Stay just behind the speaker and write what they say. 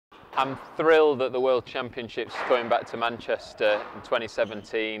I'm thrilled that the World Championships coming back to Manchester in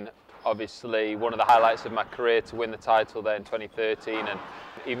 2017. Obviously one of the highlights of my career to win the title there in 2013, and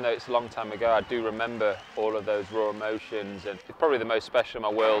even though it's a long time ago, I do remember all of those raw emotions, and it's probably the most special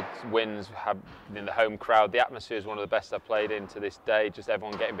of my world wins have in the home crowd. The atmosphere is one of the best I've played in to this day, just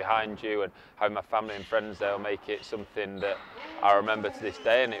everyone getting behind you and having my family and friends there will make it something that I remember to this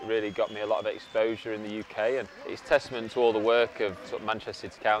day, and it really got me a lot of exposure in the UK, and it's testament to all the work of sort of Manchester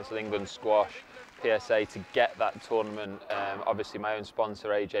City Council, England Squash, PSA to get that tournament, obviously my own sponsor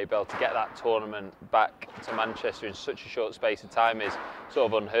AJ Bell, to get that tournament back to Manchester in such a short space of time is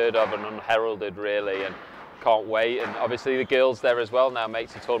sort of unheard of and unheralded really, and can't wait. And obviously the girls there as well now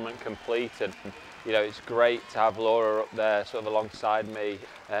makes the tournament complete, and you know, it's great to have Laura up there sort of alongside me.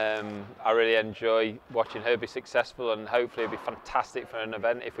 I really enjoy watching her be successful, and hopefully it'd be fantastic for an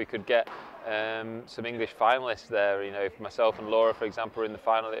event if we could get some English finalists there. You know, if myself and Laura, for example, are in the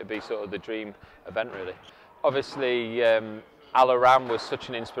final, it'd be sort of the dream event really. Obviously, Al Aram was such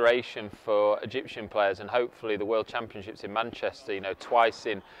an inspiration for Egyptian players, and hopefully the World Championships in Manchester, you know, twice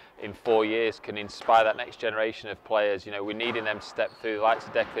in 4 years can inspire that next generation of players. You know, we're needing them to step through, the likes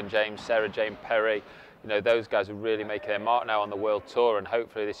of Declan James, Sarah Jane Perry. You know, those guys are really making their mark now on the World Tour, and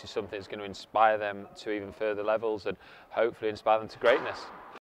hopefully this is something that's going to inspire them to even further levels and hopefully inspire them to greatness.